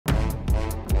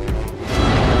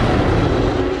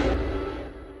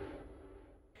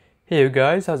Hey you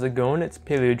guys, how's it going? It's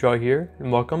Paleo here,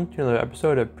 and welcome to another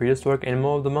episode of Prehistoric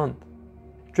Animal of the Month.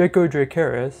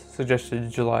 Dracodracarys, suggested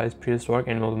July's Prehistoric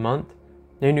Animal of the Month,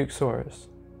 Nanuqsaurus.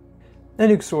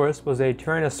 Nanuqsaurus was a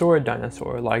Tyrannosaur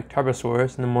dinosaur like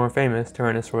Tarbosaurus and the more famous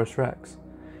Tyrannosaurus rex.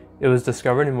 It was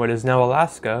discovered in what is now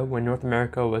Alaska when North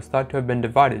America was thought to have been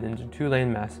divided into two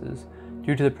land masses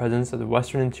due to the presence of the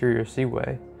Western Interior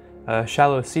Seaway, a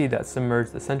shallow sea that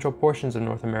submerged the central portions of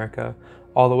North America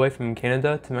all the way from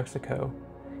Canada to Mexico.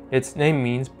 Its name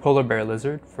means polar bear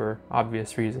lizard for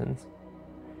obvious reasons.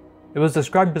 It was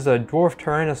described as a dwarf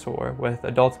tyrannosaur with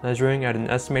adults measuring at an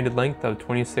estimated length of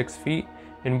 26 feet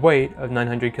and weight of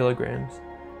 900 kilograms.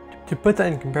 To put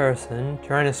that in comparison,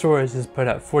 Tyrannosaurus is put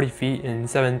at 40 feet and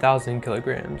 7,000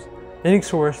 kilograms.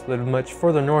 Nanuqsaurus lived much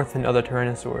further north than other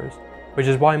tyrannosaurs, which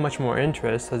is why much more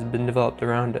interest has been developed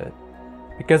around it.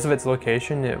 Because of its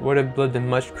location, it would have lived in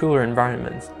much cooler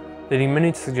environments, leading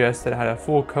many to suggest that it had a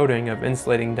full coating of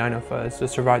insulating dinofuzz to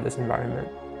survive this environment.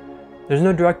 There's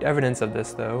no direct evidence of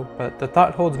this though, but the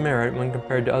thought holds merit when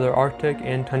compared to other Arctic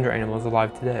and tundra animals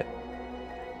alive today.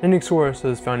 Nanuqsaurus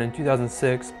was found in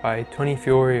 2006 by Tony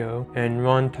Fiorio and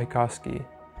Ron Tchaikovsky,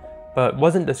 but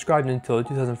wasn't described until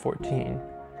 2014.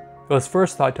 It was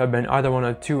first thought to have been either one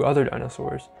of two other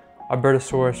dinosaurs,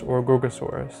 Albertosaurus or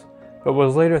Gorgosaurus, but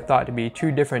was later thought to be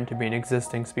too different to be an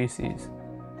existing species.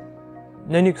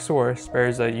 Nanuqsaurus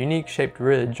bears a unique shaped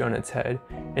ridge on its head,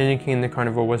 indicating the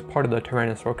carnivore was part of the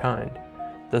Tyrannosaur kind.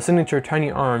 The signature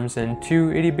tiny arms and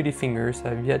two itty-bitty fingers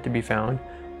have yet to be found,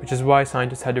 which is why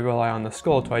scientists had to rely on the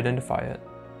skull to identify it.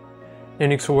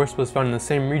 Nanuqsaurus was found in the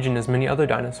same region as many other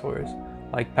dinosaurs,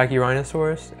 like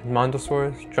Pachyrhinosaurus,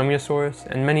 Edmontosaurus, Dromaeosaurus,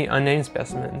 and many unnamed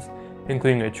specimens,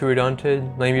 including a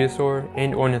Troodontid, Lameliosaur,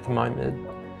 and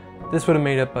Ornithomimid. This would have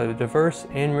made up a diverse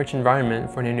and rich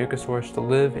environment for Nanuqsaurus to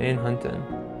live and hunt in.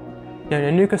 Now,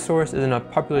 Nanuqsaurus isn't a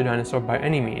popular dinosaur by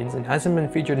any means and hasn't been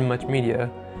featured in much media,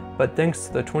 but thanks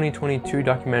to the 2022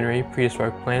 documentary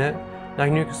Prehistoric Planet,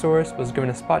 Nanuqsaurus was given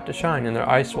a spot to shine in their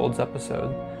Ice Worlds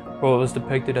episode, where it was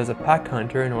depicted as a pack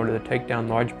hunter in order to take down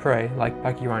large prey like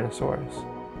Pachyrhinosaurus.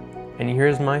 And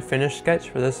here's my finished sketch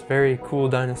for this very cool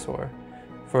dinosaur.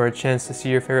 For a chance to see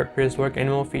your favorite prehistoric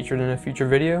animal featured in a future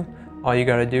video, all you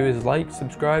gotta do is like,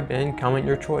 subscribe, and comment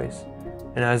your choice.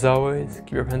 And as always,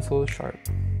 keep your pencils sharp.